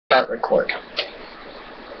Start record.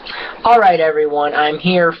 Alright everyone, I'm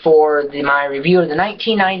here for my review of the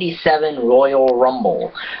 1997 Royal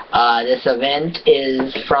Rumble. This event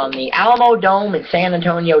is from the Alamo Dome in San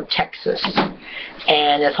Antonio, Texas.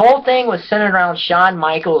 And this whole thing was centered around Shawn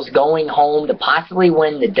Michaels going home to possibly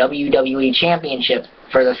win the WWE Championship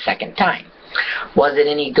for the second time. Was it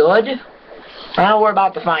any good? Well, we're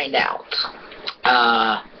about to find out.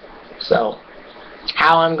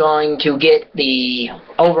 How I'm going to get the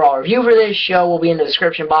overall review for this show will be in the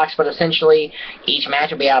description box, but essentially each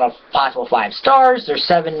match will be out of possible 5 stars. There's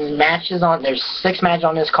 6 matches on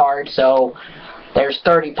this card, so there's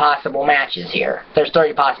 30 possible matches here. There's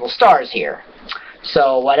 30 possible stars here.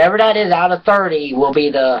 So whatever that is out of 30 will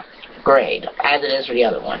be the grade, as it is for the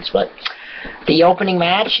other ones. But the opening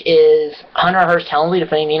match is Hearst-Helmsley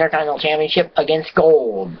defending the Intercontinental Championship against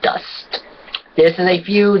Goldust. This is a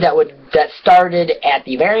feud that started at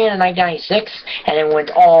the very end of 1996 and then went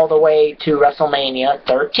all the way to WrestleMania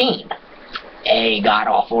 13. A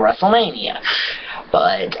god-awful WrestleMania.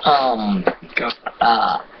 But,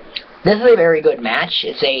 this is a very good match.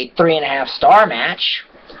 It's a 3.5 star match.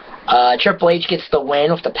 Triple H gets the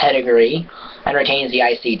win with the pedigree and retains the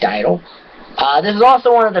IC title. This is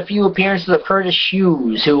also one of the few appearances of Curtis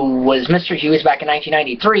Hughes, who was Mr. Hughes back in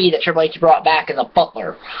 1993, that Triple H brought back as a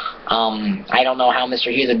butler. I don't know how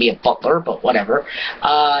Mr. Hughes would be a butler, but whatever.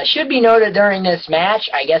 Should be noted during this match,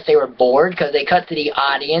 I guess they were bored because they cut to the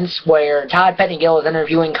audience where Todd Pettengill is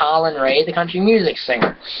interviewing Colin Ray, the country music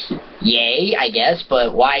singer. Yay, I guess,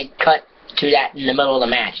 but why cut to that in the middle of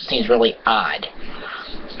the match? It seems really odd.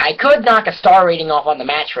 I could knock a star rating off on the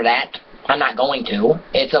match for that. I'm not going to.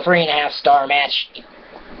 It's a 3.5 star match.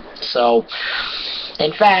 So,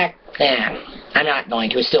 in fact, I'm not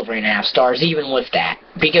going to. It's still 3.5 stars, even with that.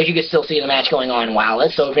 Because you can still see the match going on while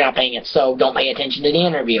it's, so if you're not paying it, so don't pay attention to the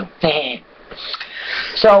interview.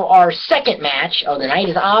 So, our second match of the night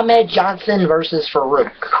is Ahmed Johnson versus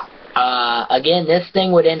Farouk. Again, this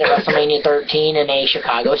thing would end at WrestleMania 13 in a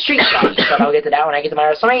Chicago street fight. So I'll get to that when I get to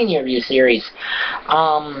my WrestleMania review series.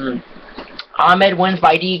 Ahmed wins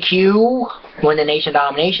by DQ when the Nation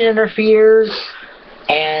Domination interferes,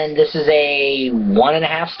 and this is a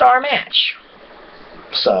 1.5 star match.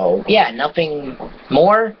 So, yeah, nothing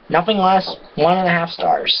more, nothing less, 1.5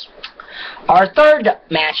 stars. Our third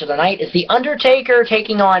match of the night is The Undertaker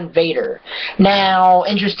taking on Vader. Now,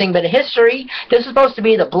 interesting bit of history, this is supposed to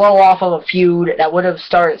be the blow-off of a feud that would have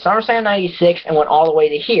started SummerSlam 96 and went all the way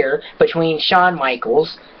to here between Shawn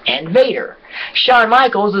Michaels and Vader. Shawn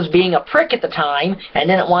Michaels was being a prick at the time and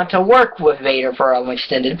didn't want to work with Vader for an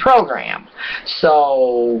extended program.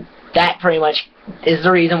 So, that pretty much is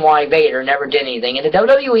the reason why Vader never did anything in the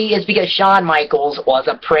WWE, is because Shawn Michaels was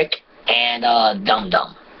a prick and a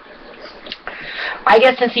dum-dum. I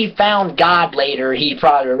guess since he found God later, he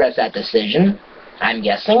probably regrets that decision. I'm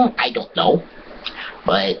guessing. I don't know.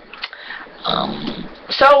 But,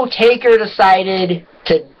 so Taker decided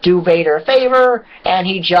to do Vader a favor, and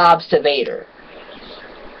he jobs to Vader.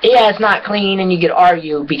 Yeah, it's not clean, and you could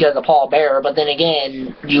argue because of Paul Bearer, but then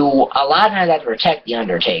again, you a lot of times have to protect the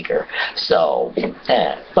Undertaker. So,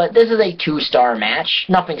 but this is a 2-star match.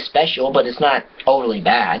 Nothing special, but it's not overly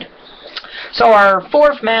bad. So our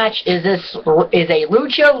fourth match is a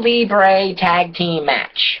Lucha Libre tag team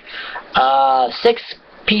match. 6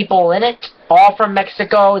 people in it, all from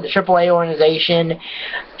Mexico, the AAA organization,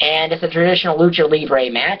 and it's a traditional Lucha Libre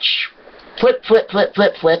match. Flip, flip, flip,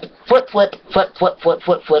 flip, flip, flip, flip, flip, flip, flip,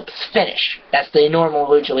 flip, flip, finish. That's the normal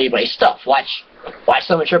Lucha Libre stuff. Watch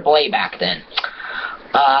some of AAA back then.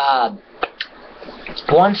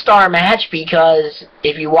 1-star match because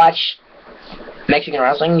if you watch Mexican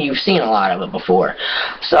wrestling, you've seen a lot of it before.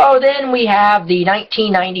 So then we have the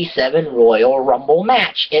 1997 Royal Rumble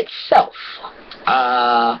match itself.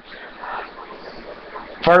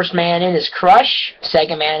 First man in is Crush.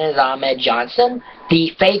 Second man is Ahmed Johnson.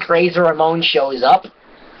 The fake Razor Ramon shows up,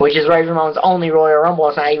 which is Razor Ramon's only Royal Rumble.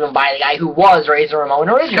 It's not even by the guy who was Razor Ramon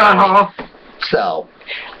originally. So,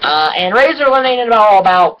 and Razor eliminated in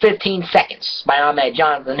about 15 seconds by Ahmed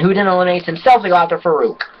Johnson, who then eliminates himself to go after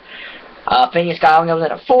Farouk. Phineas Scotland comes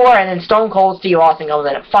in at 4, and then Stone Cold Steve Austin comes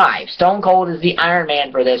in at 5. Stone Cold is the Iron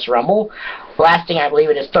Man for this Rumble, lasting, I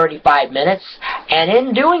believe it is 35 minutes. And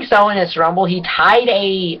in doing so in this Rumble, he tied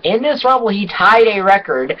a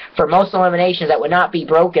record for most eliminations that would not be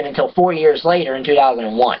broken until 4 years later in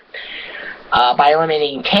 2001. By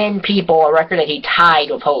eliminating 10 people, a record that he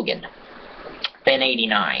tied with Hogan in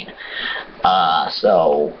 '89.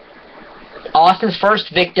 So Austin's first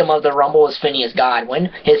victim of the Rumble was Phineas Godwin.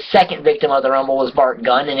 His second victim of the Rumble was Bart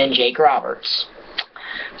Gunn, and then Jake Roberts.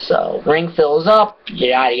 So, ring fills up,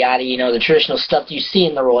 yada yada, you know, the traditional stuff you see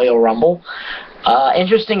in the Royal Rumble.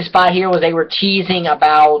 Interesting spot here was they were teasing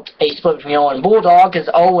about a split between Owen and Bulldog, because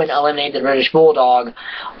Owen eliminated the British Bulldog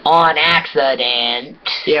on accident.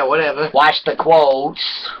 Yeah, whatever. Watch the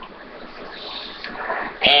quotes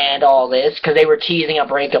and all this, because they were teasing a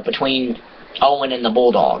breakup between Owen and the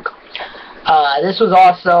Bulldog. This was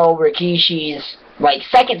also Rikishi's, like,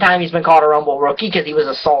 second time he's been called a Rumble Rookie, because he was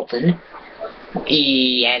a Sultan.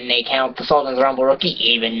 And they count the Sultan as a Rumble Rookie,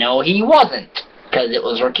 even though he wasn't, because it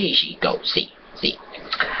was Rikishi. Go, see.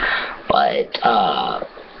 But,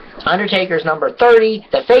 Undertaker's number 30.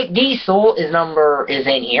 The fake Diesel is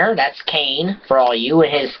in here. That's Kane, for all you,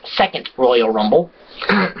 in his second Royal Rumble.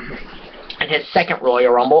 And his second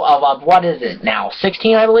Royal Rumble of, what is it now,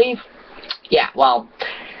 16, I believe? Yeah, well,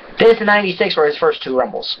 this and 96 were his first 2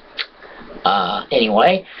 Rumbles.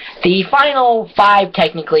 Anyway, the final 5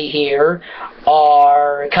 technically here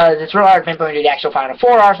are, because it's real hard to pinpoint who the actual final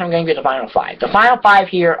 4 are, so I'm going to do the final 5. The final 5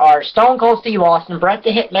 here are Stone Cold Steve Austin, Bret the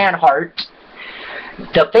Hitman Hart,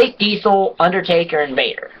 the Fake Diesel, Undertaker, and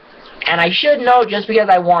Vader. And I should note, just because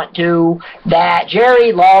I want to, that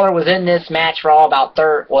Jerry Lawler was in this match for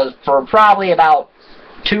probably about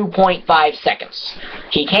 2.5 seconds.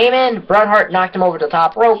 He came in, Bret Hart knocked him over the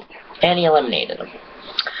top rope, and he eliminated him.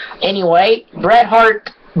 Anyway, Bret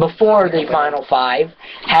Hart, before the final 5,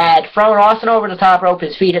 had thrown Austin over the top rope,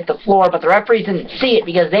 his feet hit the floor, but the referees didn't see it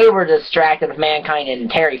because they were distracted with Mankind and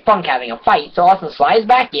Terry Funk having a fight. So Austin slides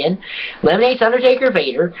back in, eliminates Undertaker,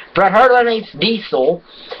 Vader, Bret Hart eliminates Diesel,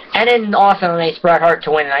 and then Austin eliminates Bret Hart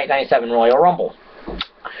to win the 1997 Royal Rumble.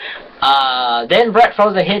 Then Bret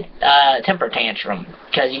throws a temper tantrum,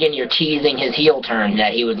 because again, you're teasing his heel turn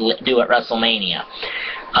that he would do at WrestleMania.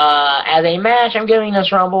 As a match, I'm giving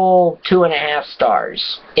this Rumble 2.5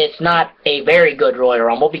 stars. It's not a very good Royal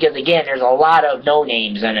Rumble because, again, there's a lot of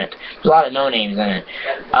no-names in it.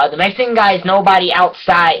 The Mexican guys, nobody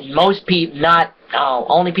outside, most people,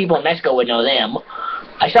 only people in Mexico would know them.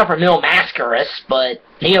 Except for Mil Mascaras, but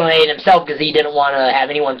he eliminated himself because he didn't want to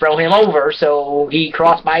have anyone throw him over, so he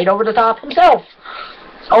crossbodied over the top himself.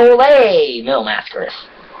 Ole, Mil Mascaras.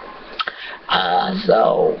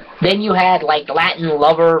 So, then you had, like, Latin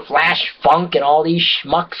Lover, Flash Funk, and all these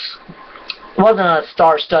schmucks. It wasn't a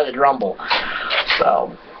star-studded Rumble.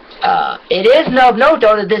 So, it is of note,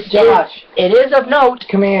 though, that this that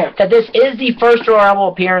this is the first Royal Rumble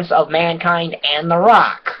appearance of Mankind and The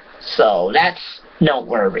Rock. So, that's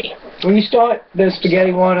noteworthy. When you start the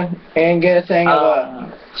spaghetti water and get a thing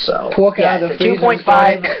of pork out of the freezer,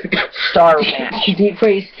 2.5 star match. Deep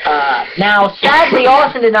freeze. Now, sadly,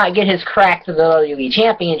 Austin did not get his crack to the WWE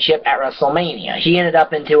Championship at WrestleMania. He ended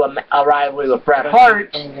up into a rivalry with Bret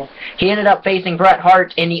Hart. He ended up facing Bret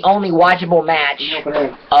Hart in the only watchable match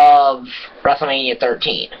of WrestleMania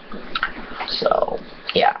 13. So,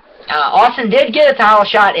 yeah. Austin did get a title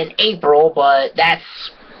shot in April, but that's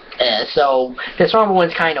so this Rumble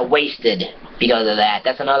was kind of wasted because of that.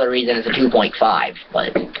 That's another reason it's a 2.5.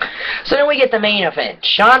 But so then we get the main event: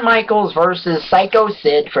 Shawn Michaels versus Sycho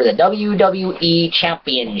Sid for the WWE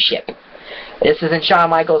Championship. This is in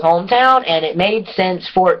Shawn Michaels' hometown, and it made sense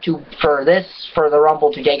for the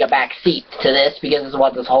Rumble to take a back seat to this because this is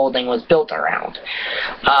what this whole thing was built around.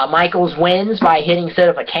 Michaels wins by hitting Sid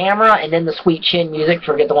with a camera, and then the sweet chin music.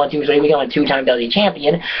 Forget the 1, 2, 3, become a 2-time WWE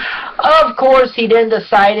champion. Of course, he then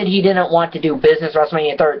decided he didn't want to do business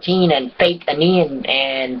WrestleMania 13 and faked a knee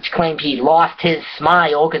and claimed he lost his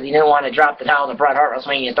smile because he didn't want to drop the title to Bret Hart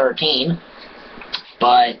WrestleMania 13.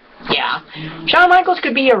 But yeah, Shawn Michaels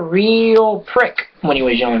could be a real prick when he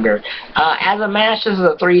was younger. As a match, this is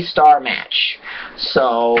a 3-star match.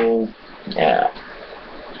 So,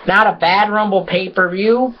 not a bad Rumble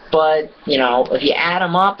pay-per-view, but, you know, if you add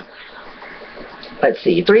them up, let's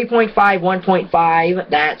see, 3.5, 1.5,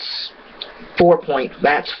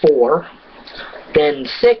 that's 4. Then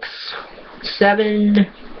 6, 7,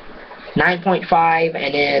 9.5,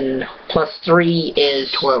 and then plus 3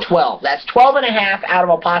 is 12. That's 12.5 out of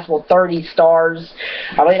a possible 30 stars.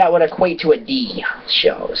 I believe that would equate to a D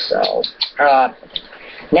show. So,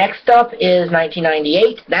 next up is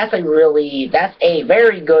 1998. That's a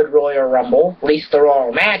very good Royal Rumble. At least the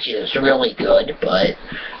Royal match is really good, but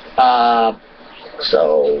that'll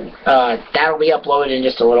be uploaded in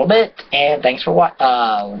just a little bit. And thanks for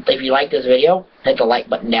watching. If you like this video, hit the like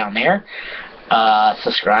button down there.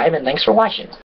 Subscribe, and thanks for watching.